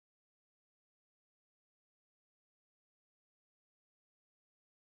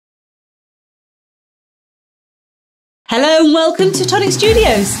Hello and welcome to Tonic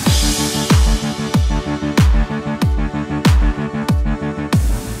Studios.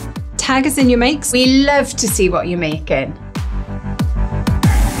 Tag us in your makes. We love to see what you're making.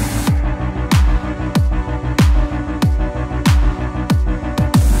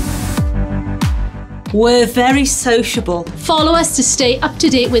 We're very sociable. Follow us to stay up to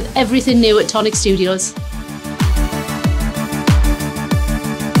date with everything new at Tonic Studios.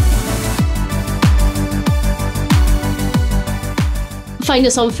 Find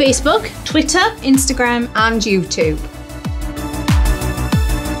us on Facebook, Twitter, Instagram and YouTube.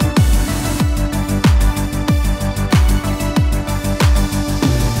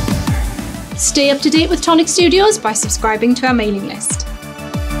 Stay up to date with Tonic Studios by subscribing to our mailing list.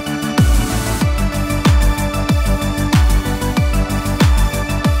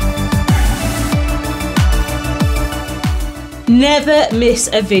 Never miss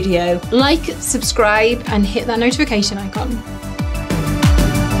a video. Like, subscribe and hit that notification icon.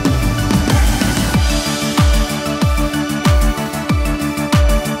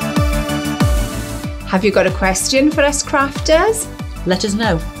 Have you got a question for us crafters? Let us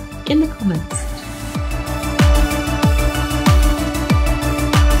know in the comments.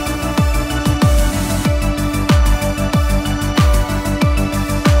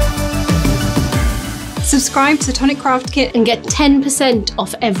 Subscribe to the Tonic Craft Kit and get 10%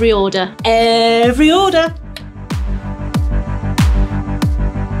 off every order. Every order.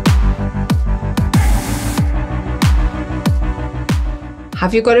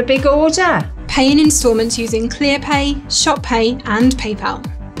 Have you got a big order? Pay in instalments using ClearPay, ShopPay and PayPal.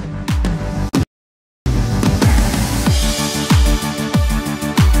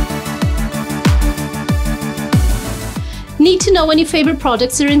 Need to know when your favourite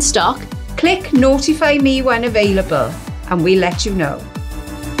products are in stock? Click Notify Me when available and we'll let you know.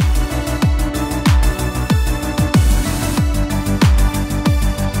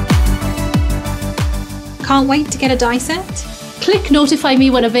 Can't wait to get a die set? Click Notify Me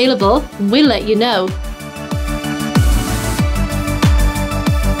when available, we'll let you know.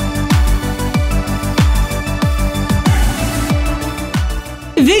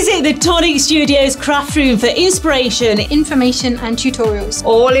 Visit the Tonic Studios craft room for inspiration, information and tutorials.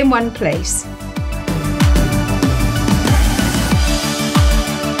 All in one place.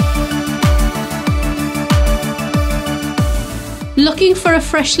 Looking for a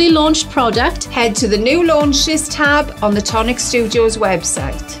freshly launched product? Head to the New Launches tab on the Tonic Studios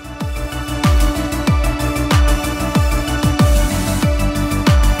website.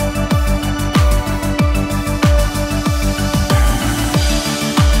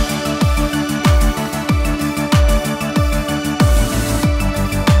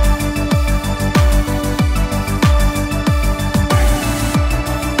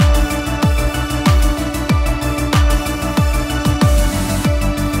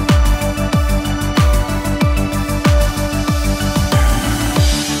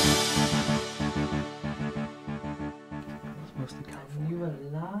 You are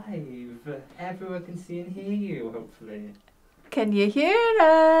live. Everyone can see and hear you, hopefully. Can you hear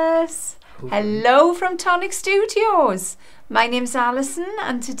us? Hello from Tonic Studios. My name's Alison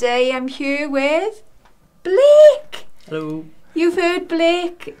and today I'm here with Blake. Hello. You've heard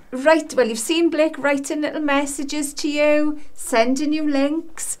Blake, you've seen Blake writing little messages to you, sending you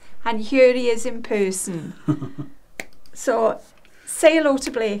links, and here he is in person. So say hello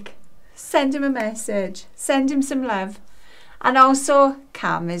to Blake, send him a message, send him some love. And also,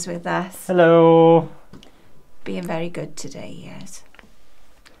 Cam is with us. Hello. Being very good today, yes.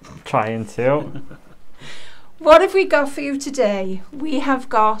 Trying to. What have we got for you today? We have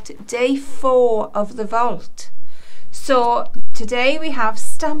got day 4 of the vault. So today we have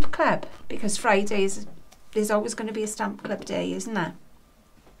Stamp Club, because Fridays there's always going to be a Stamp Club day, isn't there?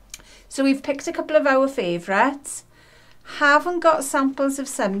 So we've picked a couple of our favourites. Haven't got samples of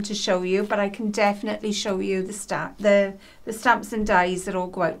some to show you, but I can definitely show you the stamps and dies that all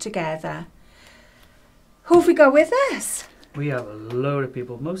go out together. Who have we got with us? We have a load of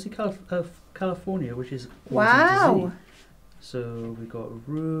people, mostly California, which is awesome wow. to see. So we got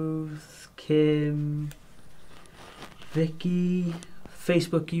Ruth, Kim, Vicky,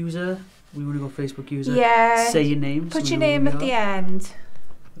 Facebook user. We want to go Facebook user. Yeah. Say your name. Put your name at the end.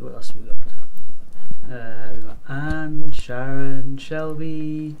 What else have we got? We got Anne, Sharon,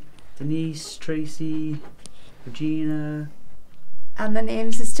 Shelby, Denise, Tracy, Regina. And the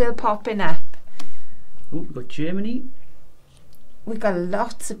names are still popping up. Oh, we've got Germany. We've got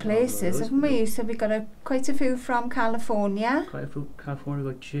lots of places, haven't we? So we've got quite a few from California. Quite a few California,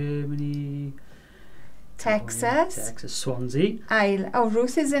 we've got Germany. Texas. Swansea.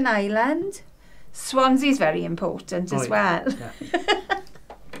 Ruth is in Ireland. Swansea's very important as well. Yeah.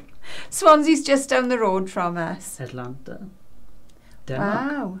 Swansea's just down the road from us. Atlanta.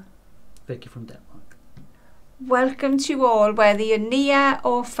 Denmark. Wow. Vicky from Denmark. Welcome to you all, whether you're near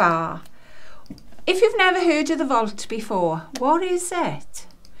or far. If you've never heard of the Vault before, what is it?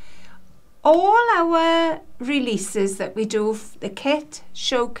 All our releases that we do, the kit,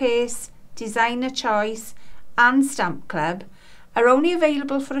 showcase, designer choice and stamp club, are only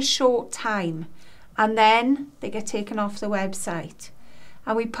available for a short time, and then they get taken off the website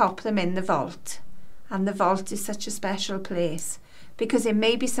and we pop them in the vault. And the vault is such a special place because it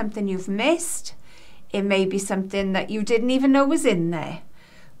may be something you've missed, it may be something that you didn't even know was in there.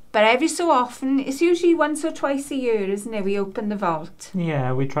 But every so often, it's usually once or twice a year, isn't it, we open the vault.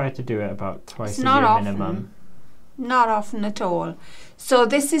 Yeah, we try to do it about twice a not year often. minimum. Not often at all. So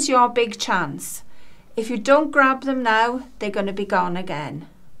this is your big chance. If you don't grab them now, they're going to be gone again.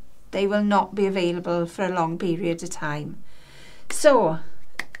 They will not be available for a long period of time. So,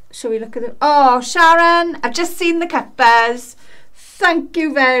 shall we look at them? Oh, Sharon, I've just seen the cuppas. Thank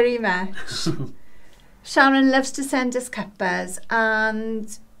you very much. Sharon loves to send us cuppas,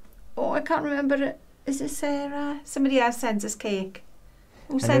 and oh, I can't remember it. Is it Sarah? Somebody else sends us cake.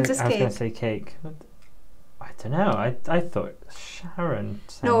 Who sends us I was cake? going to say cake. I don't know. I thought Sharon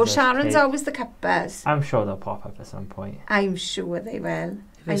sends No, us Sharon's cake. always the cuppas. I'm sure they'll pop up at some point. I'm sure they will.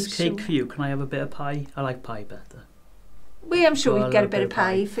 If it's I'm cake sure. for you, can I have a bit of pie? I like pie better. I'm sure Got we'd a get a little bit of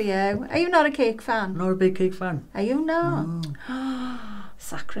pie for you. Are you not a cake fan? I'm not a big cake fan. Are you not? No.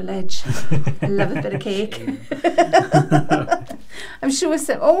 Sacrilege. I love a bit of cake. I'm sure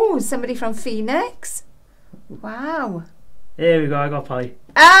somebody from Phoenix. Wow. Here we go, I got pie.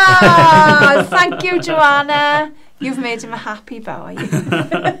 Ah, thank you, Joanna. You've made him a happy boy.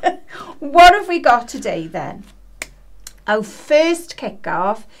 What have we got today then? Our first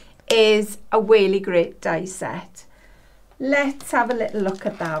kick-off is a really great die set. Let's have a little look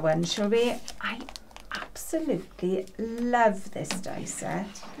at that one, shall we? I absolutely love this die set.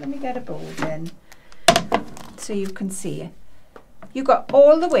 Let me get a board in so you can see it. You've got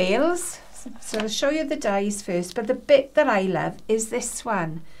all the whales. So I'll show you the dies first, but the bit that I love is this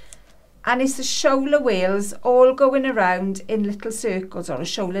one. And it's the shoaler whales all going around in little circles, or a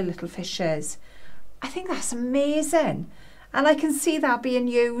shoaler little fishes. I think that's amazing. And I can see that being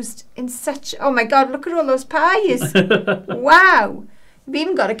used in such... Oh my God, look at all those pies. Wow. We've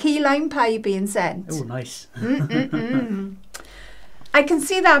even got a key lime pie being sent. Oh, nice. I can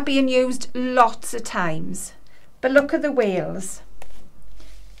see that being used lots of times. But look at the whales.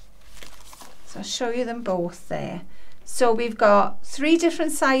 So I'll show you them both there. So we've got 3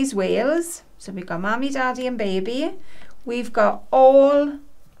 different size whales. So we've got Mommy, Daddy and Baby. We've got all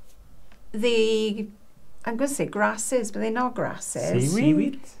the, I'm going to say grasses, but they're not grasses.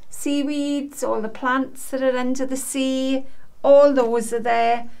 Seaweeds? Seaweeds, all the plants that are under the sea, all those are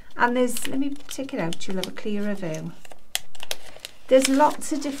there. And there's, let me take it out, you'll have a clearer view. There's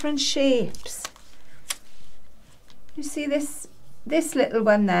lots of different shapes. You see this little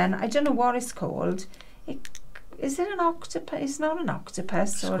one then, I don't know what it's called. Is it an octopus? It's not an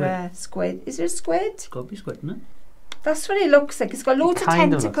octopus or a squid. Is it a squid? It's got to be squid, isn't it? That's what it looks like. It's got loads of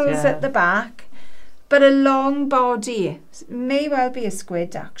kind of tentacles looks, yeah. at the back, but a long body. It may well be a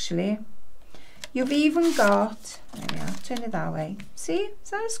squid actually. You've even got, there we are, turn it that way. See, is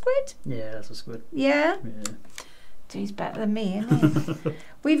that a squid? Yeah, that's a squid. Yeah? Yeah. He's better than me, isn't he?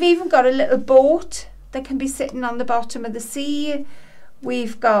 We've even got a little boat that can be sitting on the bottom of the sea.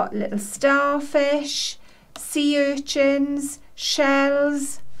 We've got little starfish, sea urchins,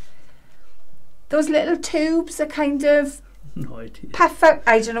 shells. Those little tubes are kind of No idea. puff out.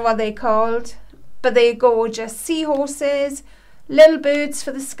 I don't know what they're called, but they're gorgeous. Seahorses, little birds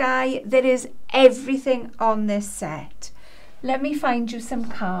for the sky. There is everything on this set. Let me find you some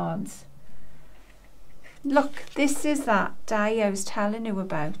cards. Look, this is that die I was telling you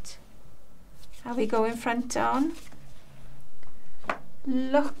about. Are we going front on?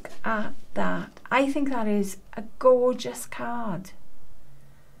 Look at that. I think that is a gorgeous card.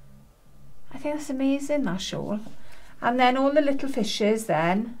 I think that's amazing, that shawl. And then all the little fishes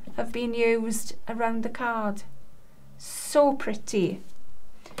then have been used around the card. So pretty.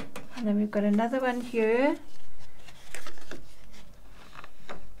 And then we've got another one here.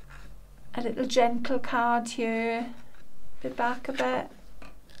 A little gentle card here. Bit back a bit.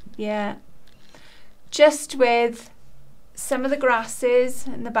 Yeah. Just with some of the grasses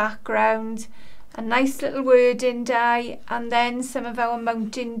in the background, a nice little wording die, and then some of our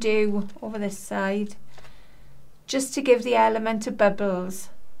Mountain Dew over this side, just to give the element of bubbles.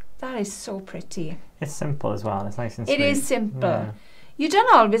 That is so pretty. It's simple as well. It's nice and sweet. It is simple. Yeah. You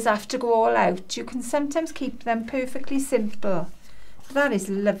don't always have to go all out. You can sometimes keep them perfectly simple. That is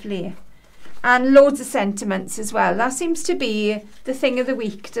lovely. And loads of sentiments as well. That seems to be the thing of the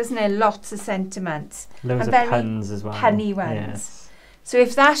week, doesn't it? Lots of sentiments. Loads And of puns as well. punny ones. Yes. So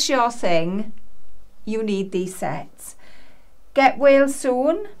if that's your thing, you need these sets. Get well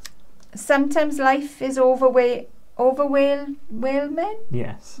soon. Sometimes life is overwhelming.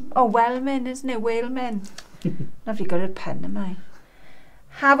 Yes. Oh, whelming, isn't it? Whaleman. Lovely, got a pen, am I?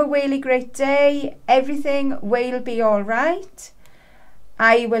 Have a really great day. Everything will be all right.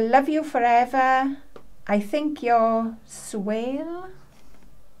 I will love you forever. I think you're swell.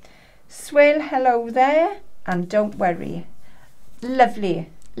 Swell, hello there. And don't worry. Lovely,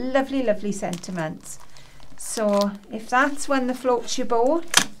 lovely, lovely sentiments. So if that's one that floats your boat,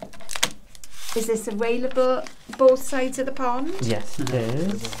 is this available both sides of the pond? Yes, it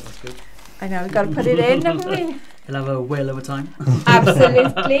is. That's good. I know, we've got to put it in, haven't we? You'll have a whale of a time.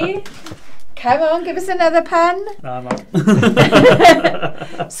 Absolutely. Come on, give us another pen. No, I'm out.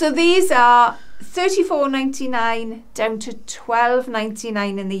 So these are $34.99 down to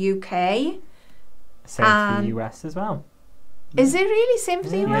 $12.99 in the UK. Same for the US as well. Is it really? Same for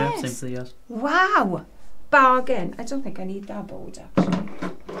the Yeah, US? same for the US. Wow. Bargain. I don't think I need that board actually.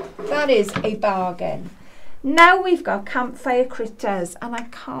 That is a bargain. Now we've got campfire critters, and I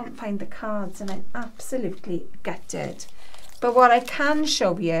can't find the cards, and I'm absolutely gutted. But what I can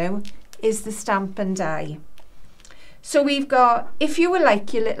show you is the stamp and die. So we've got, if you would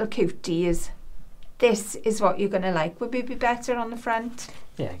like your little cuties, this is what you're going to like. Would it be better on the front?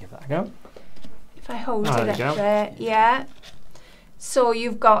 Yeah, give that a go. If I hold Oh, it there up you go. there, yeah. So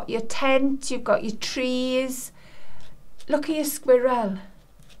you've got your tent, you've got your trees. Look at your squirrel.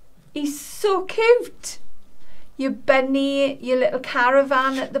 He's so cute. Your bunny, your little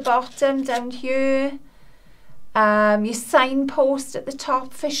caravan at the bottom down here. Your signpost at the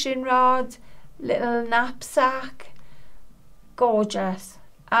top, fishing rod, little knapsack. Gorgeous.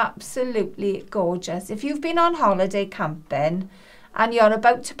 Absolutely gorgeous. If you've been on holiday camping and you're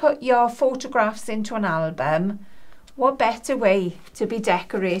about to put your photographs into an album, what better way to be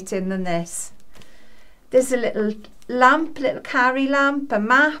decorating than this? There's a little lamp, little carry lamp, a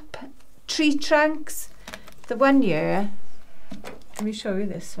map, tree trunks. The one here, let me show you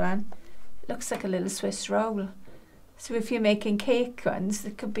this one. It looks like a little Swiss roll. So if you're making cake ones,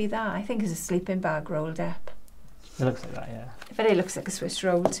 it could be that. I think it's a sleeping bag rolled up. It looks like that, yeah. It very looks like a Swiss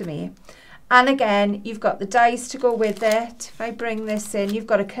roll to me. And again, you've got the dies to go with it. If I bring this in, you've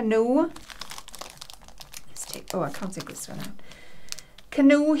got a canoe. Let's take, oh, I can't take this one out.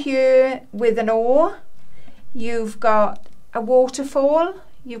 Canoe here with an oar. You've got a waterfall.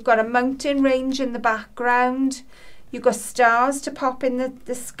 You've got a mountain range in the background. You've got stars to pop in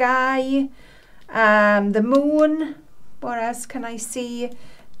the sky. The moon. What else can I see?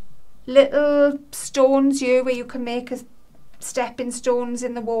 Little stones here where you can make a stepping stones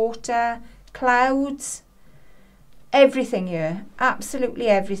in the water. Clouds. Everything here. Absolutely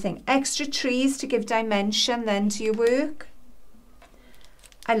everything. Extra trees to give dimension then to your work.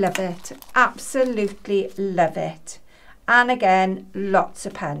 I love it. Absolutely love it. And again, lots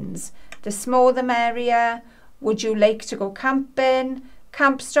of puns. The smaller the merrier. Would you like to go camping?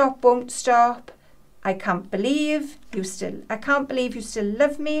 Camp stop, won't stop. I can't believe you still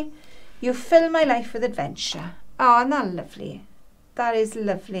love me. You fill my life with adventure. Oh, isn't that lovely? That is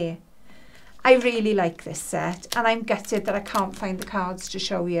lovely. I really like this set, and I'm gutted that I can't find the cards to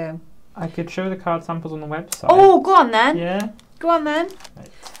show you. I could show the card samples on the website. Oh, go on then. Yeah. Go on then. Right.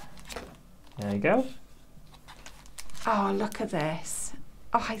 There you go. Oh, look at this.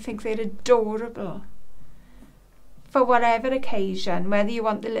 Oh, I think they're adorable. For whatever occasion, whether you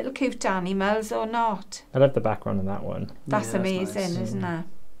want the little cute animals or not. I love the background on that one. That's Yeah, amazing, nice. isn't it?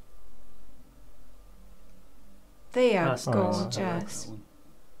 They are That's nice. I like gorgeous. that one.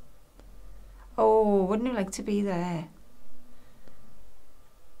 Oh, wouldn't you like to be there?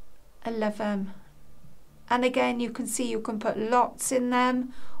 I love them. And again, you can see you can put lots in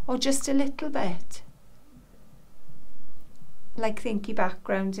them or just a little bit. Like the inky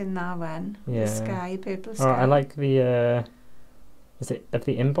background in that one. Yeah. The sky, purple Oh, sky. I like the, have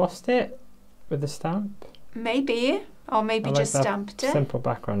they embossed it with the stamp? Maybe. Or maybe I like just that stamped it. simple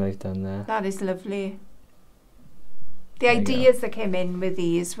background they've done there. That is lovely. The There you go. ideas that came in with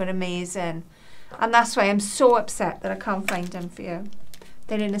these were amazing. And that's why I'm so upset that I can't find them for you.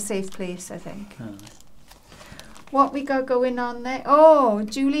 They're in a safe place, I think. Oh, nice. What we got going on there? Oh,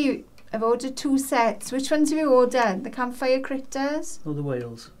 Julie, I've ordered 2 sets. Which ones have you ordered? The campfire critters? Oh, the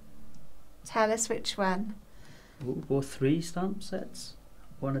whales. Tell us which one. Bought 3 stamp sets.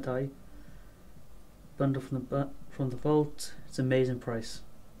 One a die. bundle from the vault. It's an amazing price.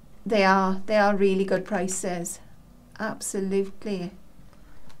 They are really good prices. Absolutely.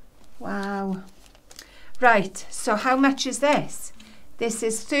 Wow. Right, so how much is this? This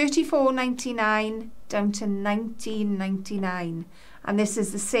is $34.99 down to $19.99. And this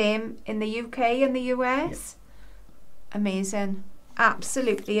is the same in the UK and the US. Yep. Amazing.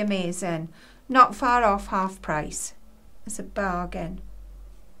 Absolutely amazing. Not far off half price. It's a bargain.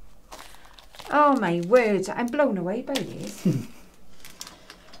 Oh my word, I'm blown away by these.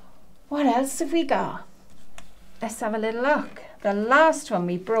 What else have we got? Let's have a little look. The last one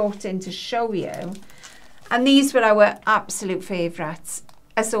we brought in to show you, and these were our absolute favourites,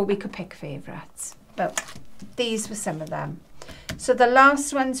 as though we could pick favourites. But these were some of them. So the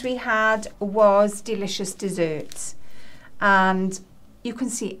last ones we had was delicious desserts. And you can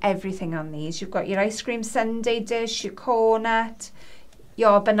see everything on these. You've got your ice cream sundae dish, your cornet,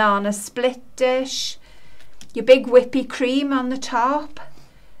 your banana split dish, your big whippy cream on the top,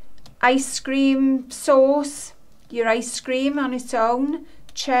 ice cream sauce, your ice cream on its own,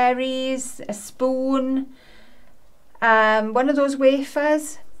 cherries, a spoon, one of those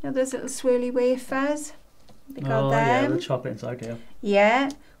wafers, you know, those little swirly wafers. We got them. Yeah, the chocolate inside, yeah. Yeah,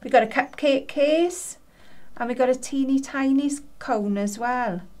 we got a cupcake case, and we got a teeny tiny cone as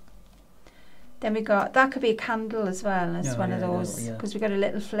well. Then we got, that could be a candle as well as one of those, because we got a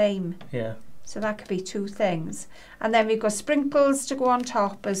little flame. Yeah. So that could be two things. And then we've got sprinkles to go on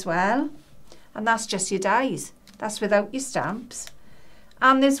top as well. And that's just your dies. That's without your stamps.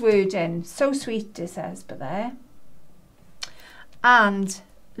 And there's wording. So sweet, it says, but there. And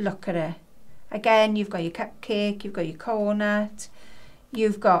look at it. Again, you've got your cupcake, you've got your cornet,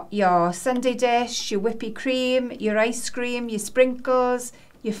 you've got your sundae dish, your whippy cream, your ice cream, your sprinkles,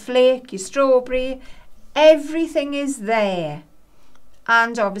 your flake, your strawberry. Everything is there.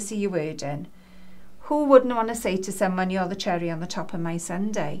 And obviously your wording. Who wouldn't want to say to someone, you're the cherry on the top of my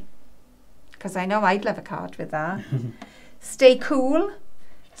sundae? Because I know I'd love a card with that. Stay cool.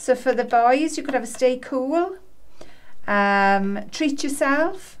 So for the boys, you could have a stay cool. Treat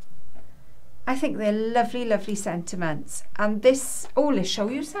yourself. I think they're lovely, lovely sentiments. And this, oh, let's show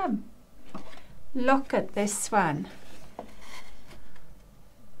you some. Look at this one.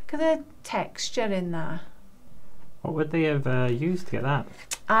 Look at the texture in there. What would they have used to get that?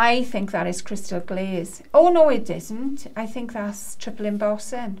 I think that is crystal glaze. Oh, no, it isn't. I think that's triple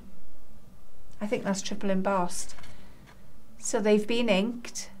embossing. I think that's triple embossed. So they've been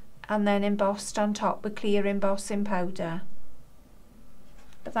inked and then embossed on top with clear embossing powder.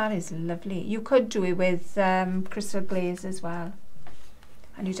 But that is lovely. You could do it with crystal glaze as well.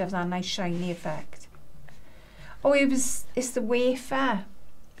 And you'd have that nice shiny effect. Oh, it's the wafer.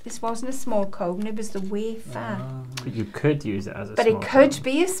 This wasn't a small cone, it was the wafer. But you could use it as a but small it could cone.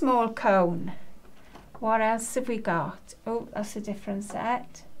 be a small cone. What else have we got? Oh, that's a different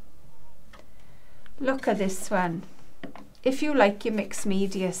set. Look at this one. If you like your mixed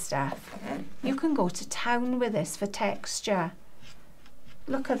media stuff, you can go to town with this for texture.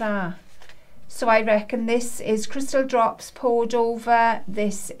 Look at that. So I reckon this is crystal drops poured over.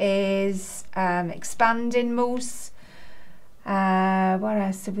 This is expanding mousse. What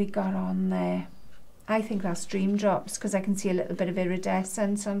else have we got on there? I think that's dream drops because I can see a little bit of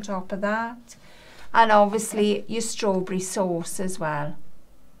iridescence on top of that. And obviously your strawberry sauce as well.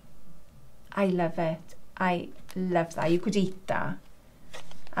 I love it. I love that. You could eat that.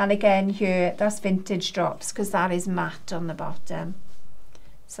 And again here, that's vintage drops because that is matte on the bottom.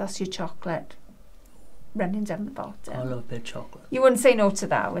 So that's your chocolate running down the bottom. I love a bit of chocolate. You wouldn't say no to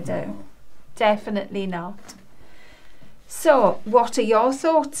that, would you? Definitely not. So, what are your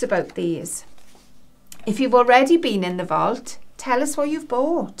thoughts about these? If you've already been in the vault, tell us what you've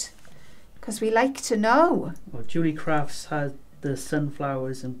bought, because we like to know. Well, Julie Crafts had the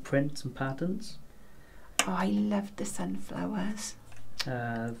sunflowers and prints and patterns. Oh, I love the sunflowers.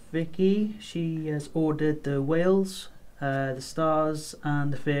 Vicky, she has ordered the whales, the stars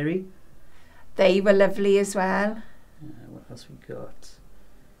and the fairy. They were lovely as well. What else we got?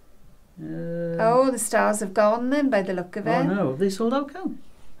 Oh, the stars have gone then by the look of it. Oh no, have they sold out, Cal?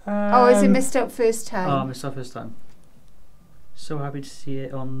 Oh, is it missed out first time? Oh, missed out first time. So happy to see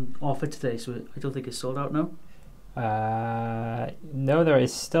it on offer today, so I don't think it's sold out now. No, there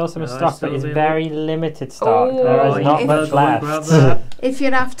is still some It's stock, still but it's available. very limited stock. Oh, there is not if- much Go and grab left. that. If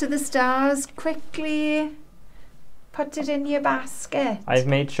you're after the stars, quickly put it in your basket. I've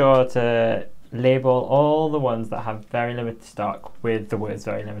made sure to label all the ones that have very limited stock with the words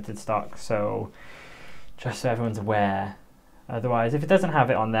very limited stock, so just so everyone's aware. Otherwise, if it doesn't have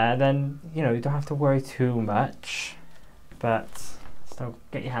it on there, then you know you don't have to worry too much. But So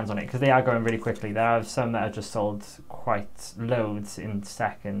get your hands on it because they are going really quickly. There are some that are just sold quite loads in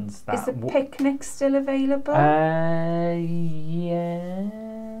seconds. Is the picnic still available?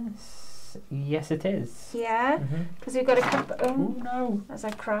 Yes. Yes, it is. Yeah, because we've got a couple. Oh no! As I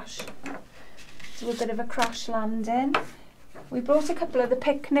crash. So a bit of a crash landing. We brought a couple of the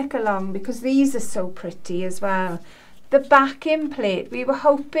picnic along because these are so pretty as well. The backing plate, we were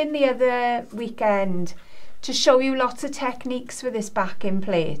hoping the other weekend to show you lots of techniques for this backing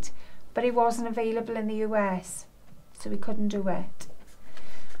plate, but it wasn't available in the US, so we couldn't do it.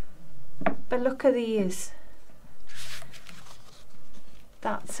 But look at these.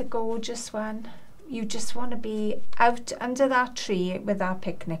 That's a gorgeous one. You just want to be out under that tree with that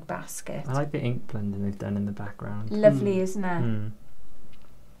picnic basket. I like the ink blending they've done in the background. Lovely, isn't it?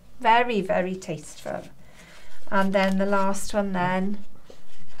 Very, very tasteful. And then the last one then,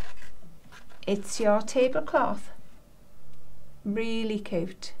 it's your tablecloth. Really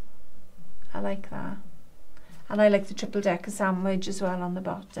cute. I like that. And I like the triple decker sandwich as well on the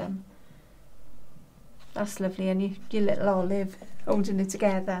bottom. That's lovely, and your little olive holding it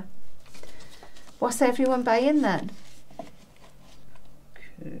together. What's everyone buying then?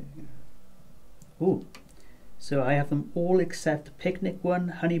 Okay. Oh, so I have them all except the picnic one,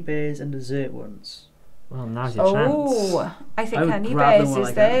 honey bears, and dessert ones. Well, now's your chance. Oh, I think I would honey grab bears them while is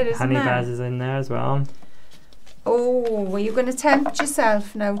I there, can. isn't Honey there? bears is in there as well. Oh, well, you're going to tempt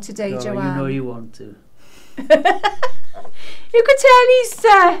yourself now today, Oh, Joanne. you know you want to. You could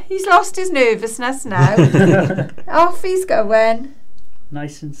tell he's lost his nervousness now. Off he's going.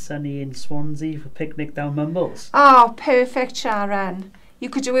 Nice and sunny in Swansea for picnic down Mumbles. Oh, perfect, Sharon. You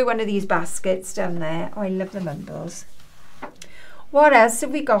could do with one of these baskets down there. Oh, I love the mumbles. What else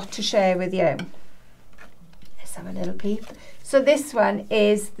have we got to share with you? Let's have a little peep. So this one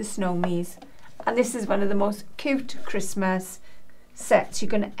is the Snowmies. And this is one of the most cute Christmas sets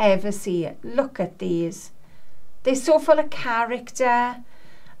you're going to ever see. Look at these. They're so full of character.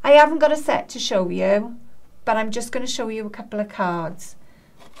 I haven't got a set to show you, but I'm just going to show you a couple of cards.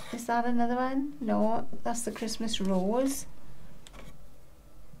 Is that another one? No, that's the Christmas rose.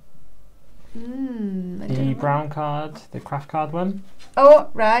 The brown card, the craft card one. Oh,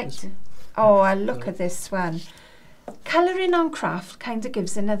 right. Oh, I look at this one. Colouring on craft kind of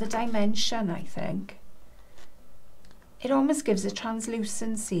gives another dimension, I think. It almost gives a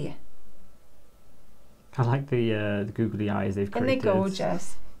translucency. I like the googly eyes they've created. Isn't they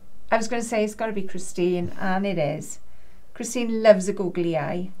gorgeous? I was going to say it's got to be Christine, and it is. Christine loves a googly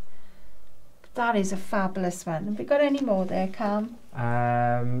eye. That is a fabulous one. Have we got any more there, Cam?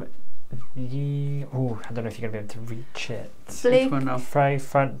 I don't know if you're going to be able to reach it. Blake. Which one now? Very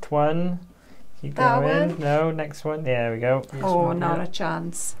front one. Keep That going. one? No, next one. There we go. Oh, not a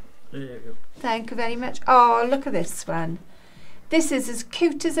chance. There you go. Thank you very much. Oh, look at this one. This is as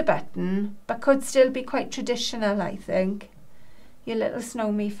cute as a button, but could still be quite traditional, I think. Your little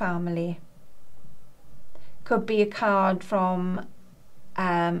Snowmy family. Could be a card from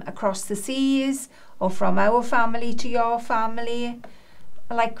across the seas, or from our family to your family.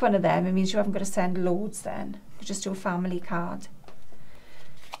 I like one of them. It means you haven't got to send loads then. You just do a family card.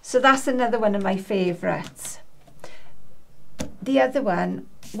 So that's another one of my favourites. The other one,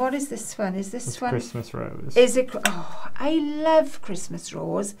 what is this one? Is this It's one? Christmas rose. Is it? Oh, I love Christmas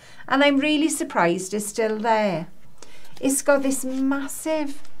rose, and I'm really surprised it's still there. It's got this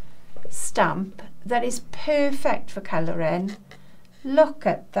massive stamp that is perfect for colouring. Look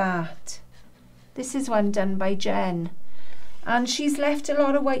at that. This is one done by Jen, and she's left a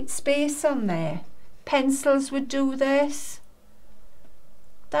lot of white space on there. Pencils would do this.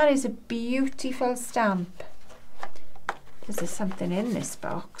 That is a beautiful stamp. There's something in this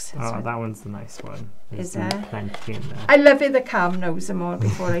box. Oh, that one's the nice one. Is There's there? plenty in there. I love it, the Cam knows them all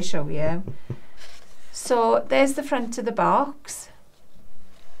before I show you. So there's the front of the box.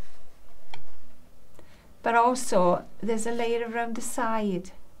 But also there's a layer around the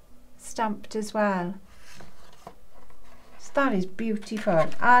side, stamped as well. So that is beautiful.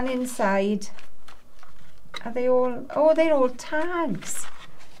 And inside, are they all, oh, they're all tags.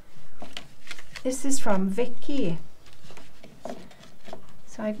 This is from Vicky.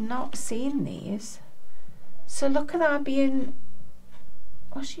 So I've not seen these. So look at that being,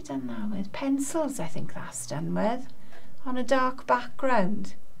 what's she done now with? Pencils, I think that's done with, on a dark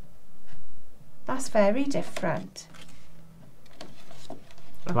background. That's very different.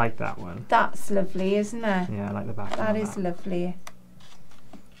 I like that one. That's lovely, isn't it? Yeah, I like the back. That is lovely.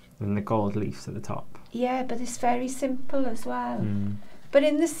 And the gold leaves at the top. Yeah, but it's very simple as well. Mm. But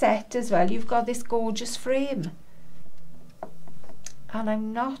in the set as well, you've got this gorgeous frame. And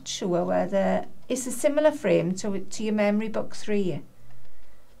I'm not sure whether it's a similar frame to your Memory Book 3.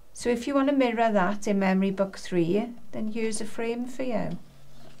 So if you want to mirror that in Memory Book 3, then here's a frame for you.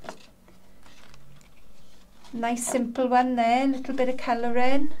 Nice simple one there, a little bit of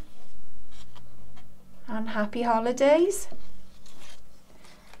colouring. And happy holidays.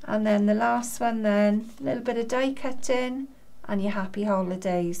 And then the last one then, a little bit of die cutting and your happy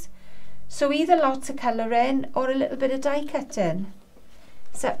holidays. So either lots of colouring or a little bit of die cutting.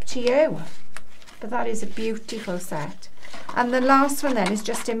 It's up to you. But that is a beautiful set. And the last one then is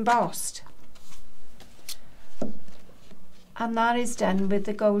just embossed. And that is done with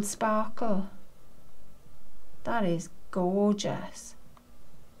the gold sparkle. That is gorgeous.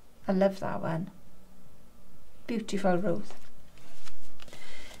 I love that one. Beautiful, Ruth.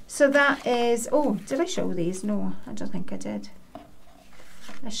 So that is, oh, did I show these? No, I don't think I did.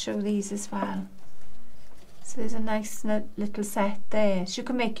 Let's show these as well. So there's a nice little set there. So you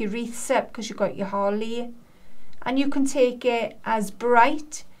can make your wreaths up because you've got your holly. And you can take it as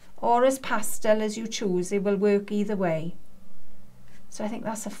bright or as pastel as you choose. It will work either way. So I think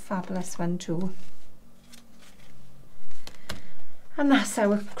that's a fabulous one too. And that's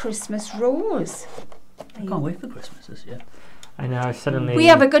our Christmas rose. I can't wait for Christmas this year. I know, suddenly... We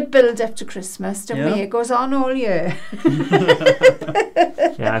have a good build up to Christmas, don't Yeah. we? It goes on all year.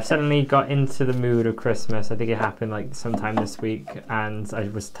 Yeah, I've suddenly got into the mood of Christmas. I think it happened like sometime this week, and I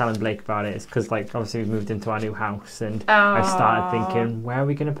was telling Blake about it. It's because like obviously we moved into our new house, and I started thinking, where are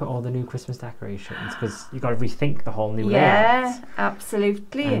we going to put all the new Christmas decorations? Because you got to rethink the whole new layout. Yeah,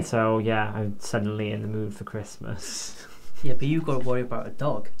 absolutely. And so yeah, I'm suddenly in the mood for Christmas. Yeah, but you've got to worry about a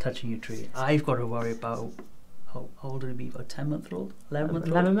dog touching your tree. I've got to worry about, how old would it be, about 10-month-old? 11-month-old?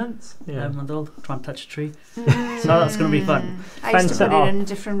 11 months? Yeah. 11-month-old, trying to touch a tree. So that's going to be fun. I used to put it in a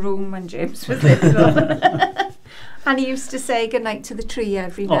different room when James was little. And he used to say goodnight to the tree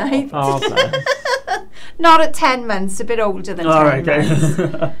every night. Oh, bless. Not at 10 months, a bit older than 10 Alright, months.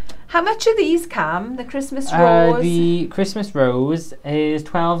 okay. How much are these, Cam? The Christmas rose? The Christmas rose is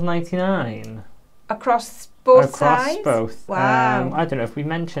 $12.99. Across both Across sides? both. Wow. I don't know if we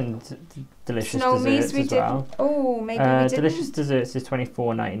mentioned delicious Snowmies desserts we as didn't. well. Oh, maybe we didn't. Delicious desserts is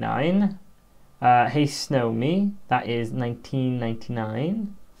 $24.99. Hey Snow Me, that is $19.99.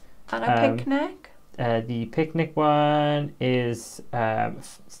 And a picnic? The picnic one is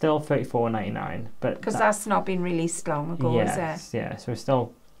still $34.99, but Because that's not been released long ago, is it? yeah, so it's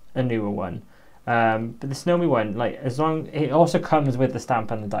still a newer one. But the Snow Me one, like as long it also comes with the stamp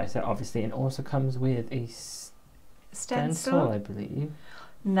and the die set, obviously, and also comes with a stencil, I believe.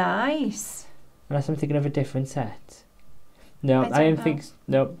 Nice. Unless I'm thinking of a different set. No, I don't don't think.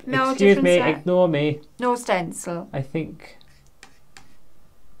 Nope. No, Excuse different me. set. Ignore me. No stencil. I think.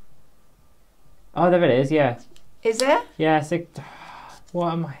 Oh, there it is. Yeah. Is it? Yes.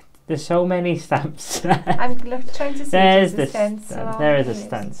 What am I? There's so many stamps. I'm trying to see There's if the there's a stencil on there is a it.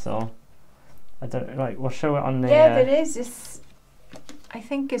 stencil. I don't like. We'll show it on the. Yeah, there is. It's, I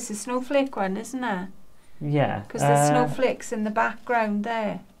think it's a snowflake one, isn't it? Yeah. Because there's snowflakes in the background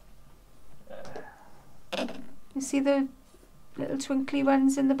there. You see the little twinkly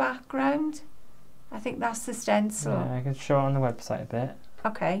ones in the background? I think that's the stencil. Yeah, I can show it on the website a bit.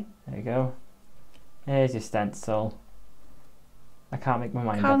 Okay. There you go. There's your stencil. I can't make my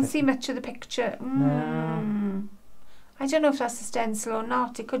mind up. Can't see much of the picture. No. I don't know if that's a stencil or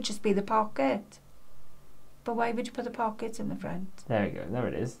not. It could just be the pocket. But why would you put the pocket in the front? There we go. There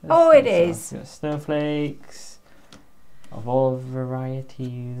it is. There's Oh, it stencil. is. You've got snowflakes of all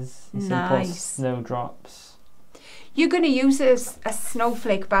varieties. Your simple Nice. snowdrops. You're going to use a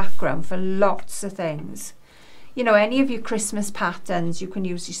snowflake background for lots of things. You know, any of your Christmas patterns, you can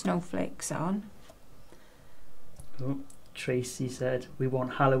use your snowflakes on. Oh, Tracy said we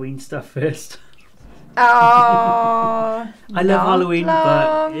want Halloween stuff first. Oh, I love Halloween,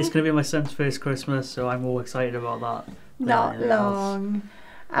 long. but it's going to be my son's first Christmas, so I'm more excited about that. than Not anything else. long.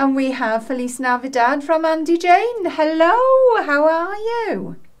 And we have Feliz Navidad from Andy Jane. Hello, how are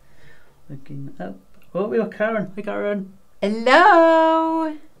you? Looking up. Oh, we got Karen. Hi, Karen.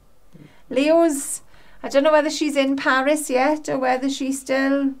 Hello. Leo's, I don't know whether she's in Paris yet or whether she's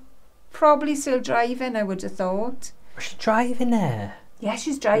probably still driving, I would have thought. Was she driving there? Yeah,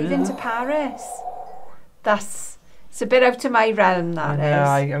 she's driving to Paris. It's a bit out of my realm, that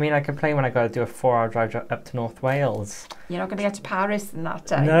is. I mean, I complain when I got to do a 4-hour drive up to North Wales. You're not going to get to Paris in that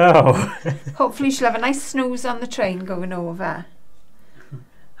time. No. Hopefully she'll have a nice snooze on the train going over.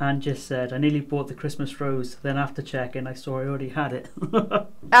 Anne just said, I nearly bought the Christmas rose, then after checking, I saw I already had it.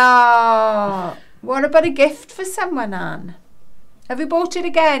 Oh, what about a gift for someone, Anne? Have you bought it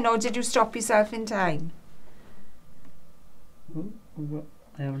again, or did you stop yourself in time?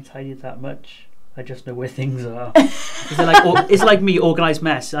 I haven't tidied that much. I just know where things are. It's like me, organised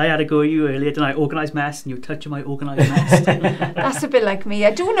mess. I had to go at you earlier, didn't I? Organised mess, and you touch my organised mess. That's a bit like me.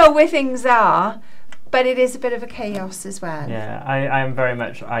 I do know where things are, but it is a bit of a chaos as well. Yeah, I am very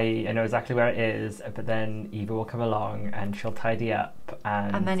much, I know exactly where it is, but then Eva will come along and she'll tidy up,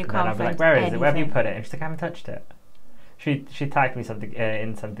 and then you then can't I'll be like, find where is it? Where have you anything. put it? And she's like, I haven't touched it. She tagged me something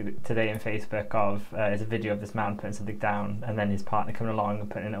in something today in Facebook of there's a video of this man putting something down, and then his partner coming along and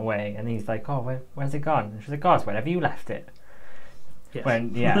putting it away, and he's like, oh, where's it gone? And she's like, oh, it's wherever you left it. Yes.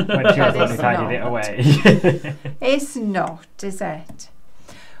 When she was the one who tidied it away. It's not, is it?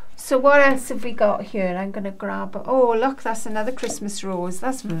 So what else have we got here? I'm going to grab... Oh, look, that's another Christmas rose.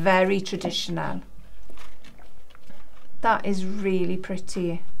 That's very traditional. That is really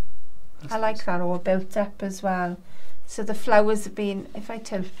pretty. I like that all built up as well. So the flowers have been... If I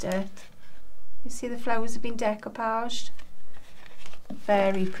tilt it, you see the flowers have been decoupaged.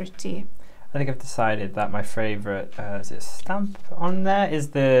 Very pretty. I think I've decided that my favourite is it stamp on there is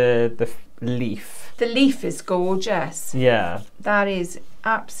the leaf. The leaf is gorgeous. Yeah. That is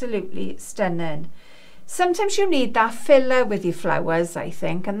absolutely stunning. Sometimes you need that filler with your flowers, I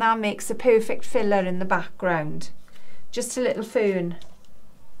think, and that makes a perfect filler in the background. Just a little fern.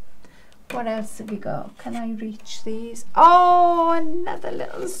 What else have we got? Can I reach these? Oh, another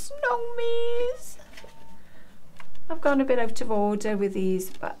little snowmies. I've gone a bit out of order with these,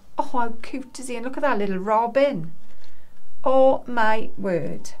 but oh, how cute is he? And look at that little robin. Oh my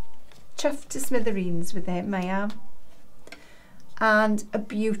word. Chuffed to smithereens with him, I am. And a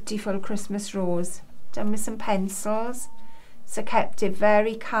beautiful Christmas rose, done with some pencils. So kept it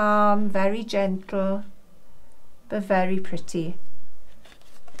very calm, very gentle, but very pretty.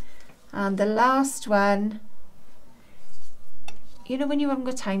 And the last one, you know when you haven't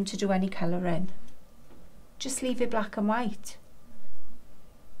got time to do any colouring, just leave it black and white.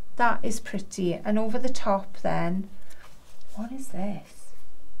 That is pretty. And over the top then, what is this?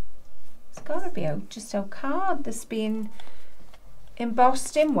 It's got to be just our card that's been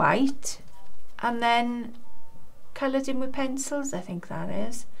embossed in white and then coloured in with pencils, I think that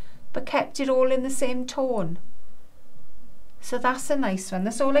is, but kept it all in the same tone. So that's a nice one.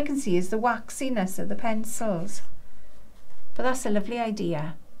 That's all I can see is the waxiness of the pencils. But that's a lovely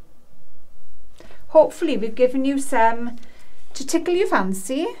idea. Hopefully we've given you some to tickle your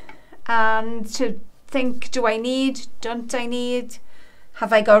fancy and to think, do I need, don't I need?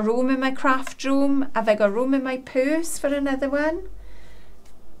 Have I got room in my craft room? Have I got room in my purse for another one?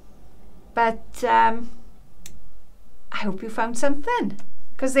 But I hope you found something,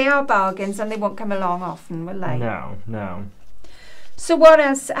 because they are bargains and they won't come along often, will they? No, no. So what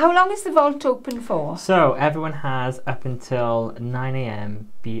else? How long is the vault open for? So everyone has up until 9 AM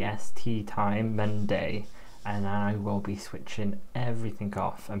BST time Monday, and I will be switching everything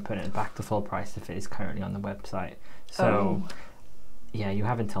off and putting it back to full price if it is currently on the website. So yeah, you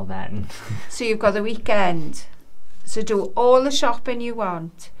have until then. So you've got the weekend. So do all the shopping you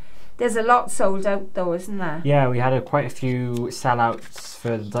want. There's a lot sold out though, isn't there? Yeah, we had quite a few sellouts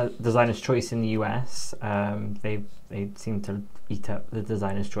for the Designer's Choice in the US. They seem to eat up the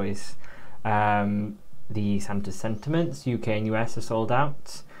Designer's Choice. The Santa's Sentiments, UK and US are sold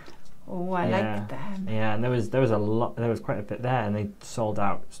out. Oh, I like them. Yeah, and there was a lot. There was quite a bit there, and they sold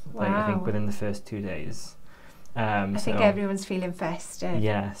out. Like I think Wow. within the first 2 days. I think everyone's feeling festive.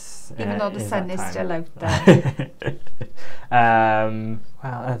 Yes. Even though the it is sun that is time. still out there. Well,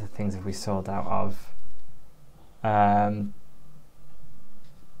 other things have we sold out of? Trying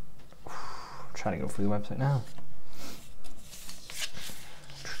to go through the website now.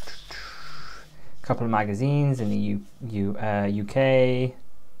 A couple of magazines in the UK.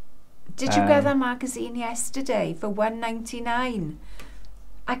 Did you get that magazine yesterday for $1.99?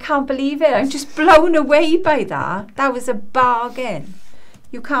 I can't believe it. I'm just blown away by that. That was a bargain.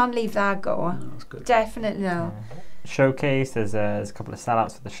 You can't leave that go. No, that's good. Definitely no. Showcase, there's a couple of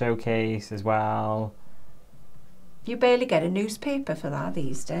sellouts for the Showcase as well. You barely get a newspaper for that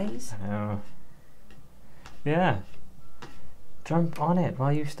these days. I know. Yeah. Jump on it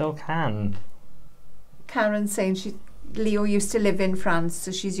while you still can. Karen's saying Leo used to live in France,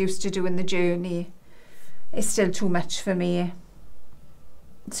 so she's used to doing the journey. It's still too much for me.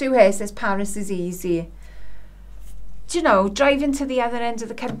 Sue here says Paris is easy. Do you know, driving to the other end of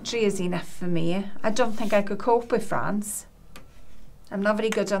the country is enough for me. I don't think I could cope with France. I'm not very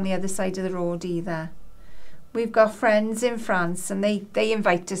good on the other side of the road either. We've got friends in France and they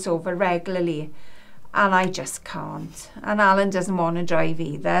invite us over regularly and I just can't. And Alan doesn't want to drive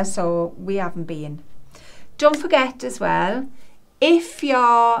either, so we haven't been. Don't forget as well, if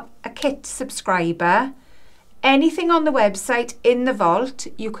you're a Kit subscriber, Anything on the website in the vault,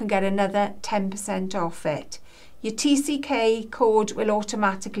 you can get another 10% off it. Your TCK code will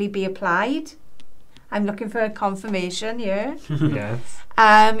automatically be applied. I'm looking for a confirmation here. Yes.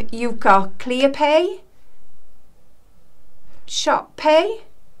 You've got ClearPay, ShopPay,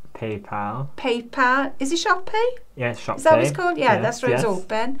 PayPal. Is it ShopPay? Yes, ShopPay. Is that what it's called? Yeah, Yes, that's where it's yes.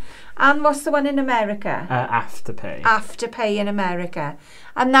 open. And what's the one in America? Afterpay. Afterpay in America.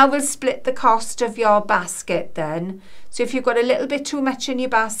 And that will split the cost of your basket then. So if you've got a little bit too much in your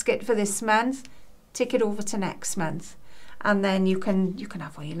basket for this month, take it over to next month. And then you can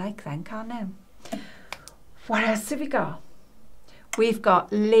have what you like then, can't you? What else have we got? We've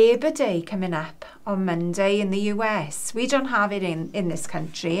got Labour Day coming up on Monday in the US. We don't have it in this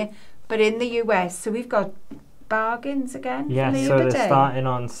country, but in the US. So we've got bargains again for Yes, Labour so they're Day. starting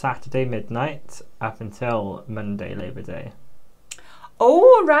on Saturday midnight up until Monday Labor Day.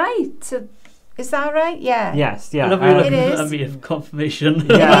 Oh, right. So, is that right? Yeah. Yes, yeah. It is. Let me have confirmation.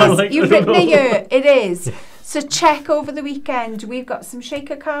 Yeah. It is. Like, You've written it here. It is. So check over the weekend. We've got some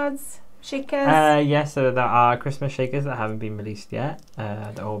shaker cards. Shakers. Yes, so there are Christmas shakers that haven't been released yet.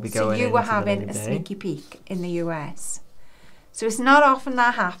 That will be So going you were into the having Labor a Day. sneaky peek in the US. So it's not often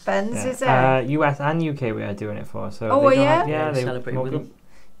that happens, Yeah. is it? US and UK we are doing it for. So Oh, they don't yeah? have- yeah, Yeah, they celebrate won't with be- them.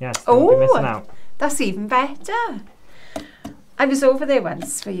 Yes, they won't be missing out. That's even better. I was over there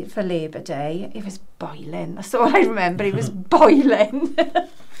once for Labour Day. It was boiling. That's all I remember. It was boiling.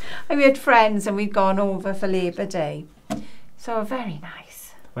 And we had friends and we'd gone over for Labour Day. So very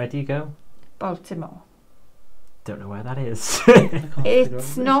nice. Where do you go? Baltimore. Don't know where that is.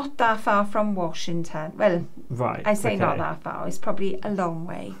 It's not that far from Washington. Well, Right. I say not okay. that far. It's probably a long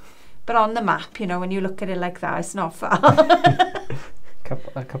way. But on the map, you know, when you look at it like that, it's not far.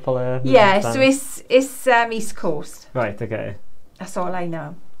 A couple of Yeah, minutes so then. it's East Coast. Right, okay. That's all I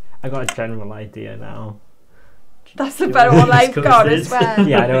know. I got a general idea now. That's about all I've Coast got is. as well.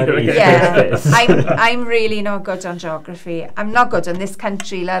 Yeah, I know what it is. Yeah, I'm really not good on geography. I'm not good on this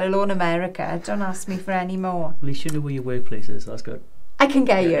country, let alone America. Don't ask me for any more. At least you know where your workplace is. That's good. I can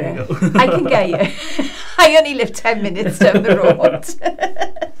get There you. you go. I can get you. I only live 10 minutes down the road.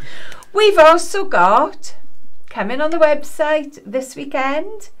 We've also got, coming on the website this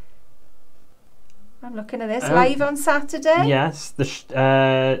weekend, I'm looking at this, live on Saturday. Yes,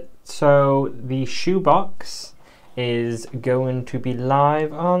 so the shoebox is going to be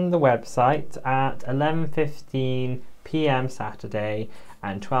live on the website at 11:15 p.m. Saturday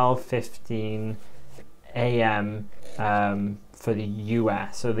and 12:15 a.m. For the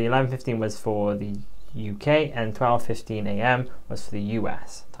US. So the 11:15 was for the UK and 12:15 a.m. was for the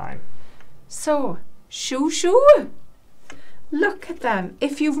US time. So, shoo. Look at them.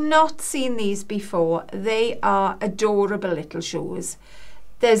 If you've not seen these before, they are adorable little shoes.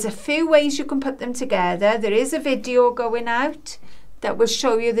 There's a few ways you can put them together. There is a video going out that will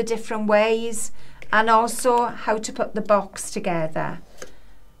show you the different ways and also how to put the box together.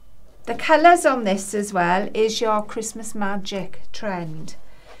 The colours on this as well is your Christmas magic trend.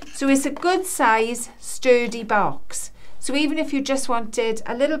 So it's a good size, sturdy box. So even if you just wanted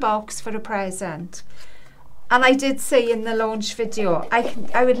a little box for a present. And I did say in the launch video,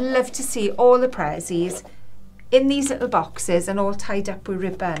 I would love to see all the prezzies in these little boxes and all tied up with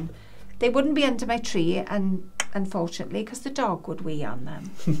ribbon. They wouldn't be under my tree, and unfortunately, because the dog would wee on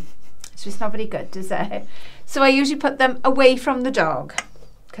them. So it's not very good, is it? So I usually put them away from the dog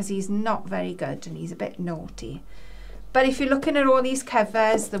because he's not very good and he's a bit naughty. But if you're looking at all these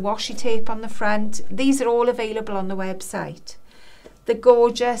covers, the washi tape on the front, these are all available on the website. They're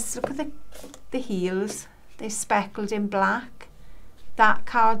gorgeous. Look at the heels. They're speckled in black. That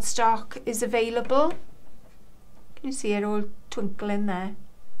cardstock is available. Can you see it all twinkling there?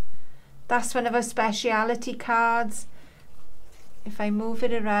 That's one of our speciality cards. If I move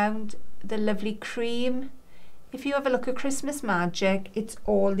it around, the lovely cream. If you have a look at Christmas Magic, it's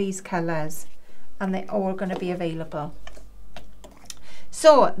all these colours and they're all going to be available.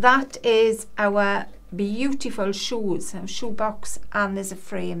 So that is our beautiful shoes, a shoe box, and there's a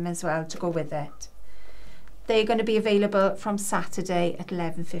frame as well to go with it. They're going to be available from Saturday at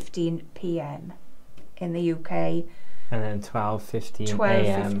 11:15 p.m. in the UK. And then 12:15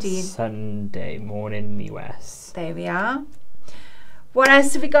 a.m. Sunday morning in the US. There we are. What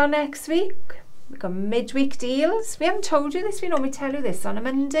else have we got next week? We've got midweek deals. We haven't told you this. We normally tell you this on a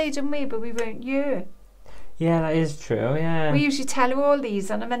Monday, didn't we? But we weren't here. Yeah, that is true, yeah. We usually tell you all these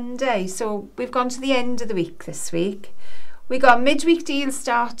on a Monday. So we've gone to the end of the week this week. We got midweek deals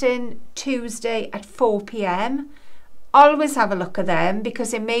starting Tuesday at 4 p.m. Always have a look at them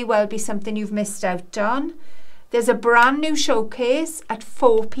because it may well be something you've missed out on. There's a brand new showcase at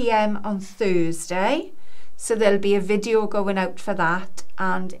 4 p.m. on Thursday. So there'll be a video going out for that,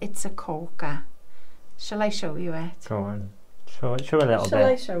 and it's a corker. Shall I show you it? Go on. Show a little Shall I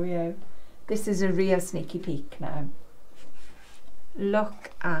bit. show you? This is a real sneaky peek now. Look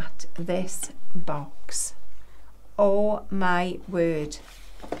at this box. Oh my word.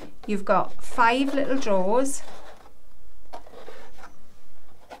 You've got 5 little drawers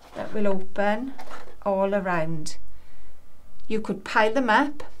that will open all around. You could pile them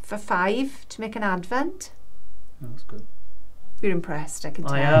up for 5 to make an advent. That's good. You're impressed, I can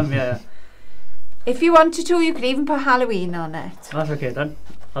tell. I am, yeah. If you wanted to, you could even put Halloween on it. That's okay then.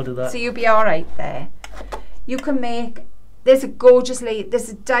 I'll do that. So you'll be alright there. You can make, there's a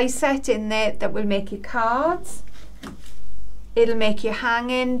die set in there that will make you cards. It'll make you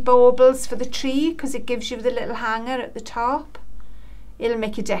hanging baubles for the tree because it gives you the little hanger at the top. It'll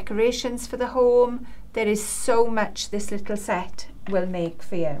make you decorations for the home. There is so much this little set will make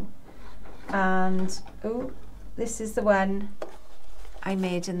for you. And, oh, this is the one I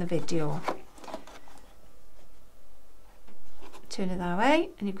made in the video. Turn it that way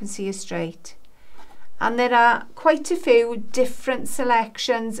and you can see it straight. And there are quite a few different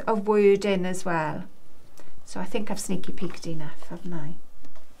selections of wording as well. So I think I've sneaky peeked enough, haven't I?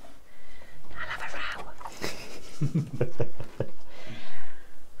 I'll have a row.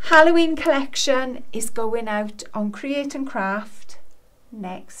 Halloween collection is going out on Create and Craft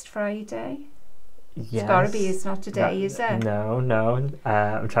next Friday. Yes. It's got to be, it's not today, is it? No.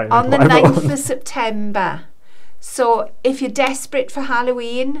 I'm trying to On the remember what I wrote. 9th of September. So if you're desperate for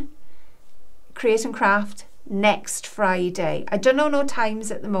Halloween, Create and Craft next Friday. I don't know no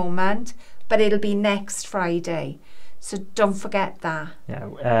times at the moment, but it'll be next Friday. So don't forget that.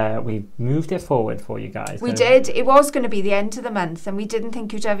 Yeah, we moved it forward for you guys. We did. It was going to be the end of the month and we didn't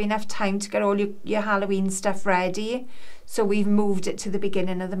think you'd have enough time to get all your Halloween stuff ready. So we've moved it to the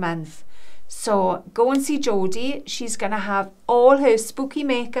beginning of the month. So go and see Jodie. She's going to have all her spooky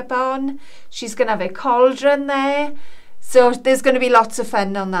makeup on. She's going to have a cauldron there. So there's going to be lots of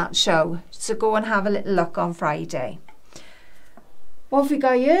fun on that show. So go and have a little look on Friday. What have we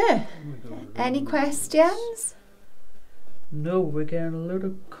got here? Any questions? No, we're getting a load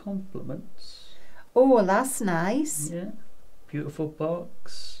of compliments. Oh, that's nice. Yeah. Beautiful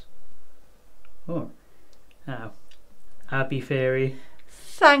box. Oh. Now, Abby Fairy.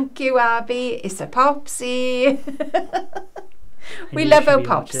 Thank you, Abby. It's a popsy. We knew love she'd our be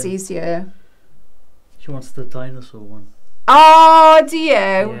watching. popsies here. She wants the dinosaur one. Oh, do you?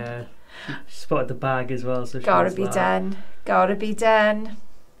 Yeah. She spotted the bag as well, so she Gotta wants be that. done. Gotta be done.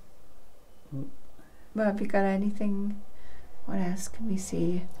 Oh. Well, have you got anything? What else can we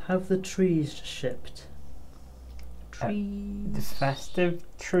see? Have the trees shipped? Trees. The festive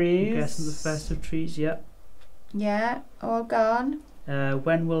trees. I'm guessing the festive trees, yeah. Yeah, all gone.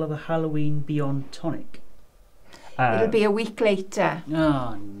 When will the Halloween be on Tonic? It'll be a week later.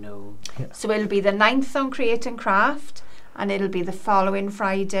 Oh no. So it'll be the 9th on Create and Craft and it'll be the following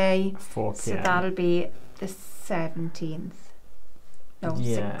Friday. 4 So p.m. that'll be the 17th. No,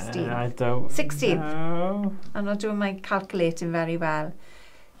 Yeah, 16th. I don't 16th. know. I'm not doing my calculating very well.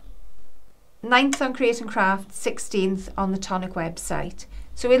 9th on Create and Craft, 16th on the Tonic website.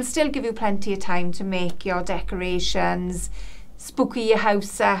 So it'll still give you plenty of time to make your decorations, spooky your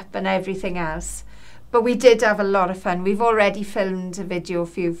house up and everything else. But we did have a lot of fun. We've already filmed a video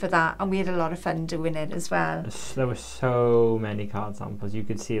for you for that and we had a lot of fun doing it as well. There were so many card samples. You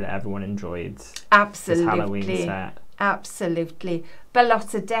could see that everyone enjoyed this Absolutely. Halloween set. Absolutely. But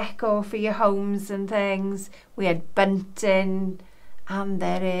lots of decor for your homes and things. We had bunting and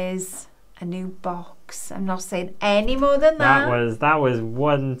there is a new box. I'm not saying any more than that. That was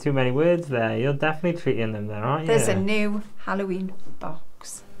one too many words there. You're definitely treating them there, aren't you? There's a new Halloween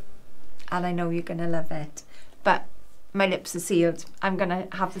box. And I know you're going to love it. But my lips are sealed. I'm going to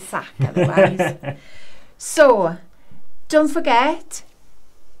have the sack otherwise. So, don't forget,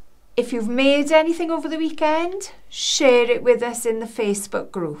 if you've made anything over the weekend, share it with us in the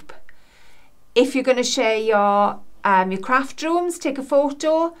Facebook group. If you're going to share your craft rooms, take a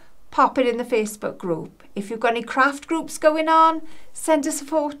photo, pop it in the Facebook group. If you've got any craft groups going on, send us a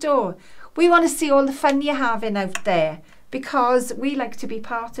photo. We want to see all the fun you're having out there because we like to be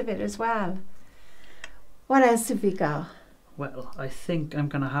part of it as well. What else have we got? Well, I think I'm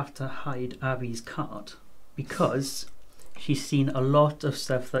going to have to hide Abby's card because she's seen a lot of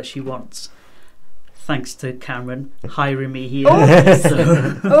stuff that she wants. Thanks to Cameron hiring me here. Oops.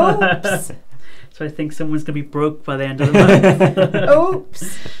 So, so I think someone's going to be broke by the end of the month.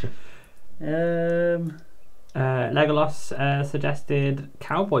 Oops. Legolas suggested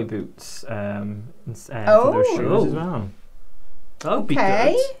cowboy boots for those shoes as well. That would be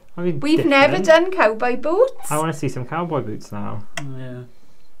Okay. good. We've never done cowboy boots. I want to see some cowboy boots now. Oh, yeah.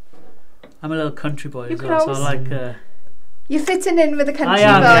 I'm a little country boy You as well, so I like... You're fitting in with the country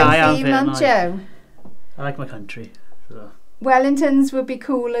I boy theme, aren't you? I like my country. So. Wellingtons would be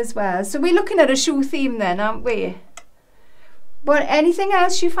cool as well. So we're looking at a shoe theme then, aren't we? But anything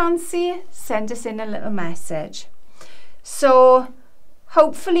else you fancy, send us in a little message. So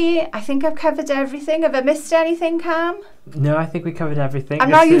hopefully, I think I've covered everything. Have I missed anything, Cam? No, I think we covered everything. I'm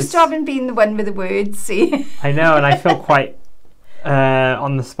not used to having been the one with the words, see? I know, and I feel quite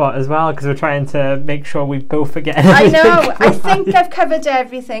on the spot as well, because we're trying to make sure we both forget everything. I know. I think I've covered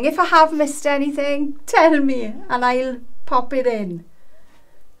everything. If I have missed anything, tell me and I'll pop it in.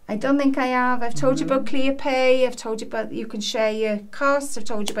 I don't think I have. I've told you about ClearPay. I've told you about you can share your costs. I've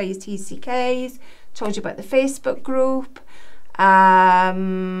told you about your TCKs. Told you about the Facebook group.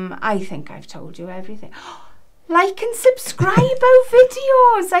 I think I've told you everything. Like and subscribe our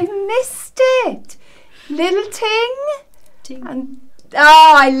videos. I missed it. Little ting. And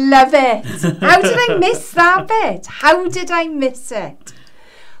oh, I love it. How did I miss that bit? How did I miss it?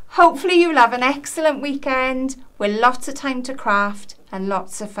 Hopefully you'll have an excellent weekend with lots of time to craft and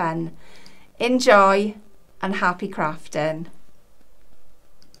lots of fun. Enjoy and happy crafting.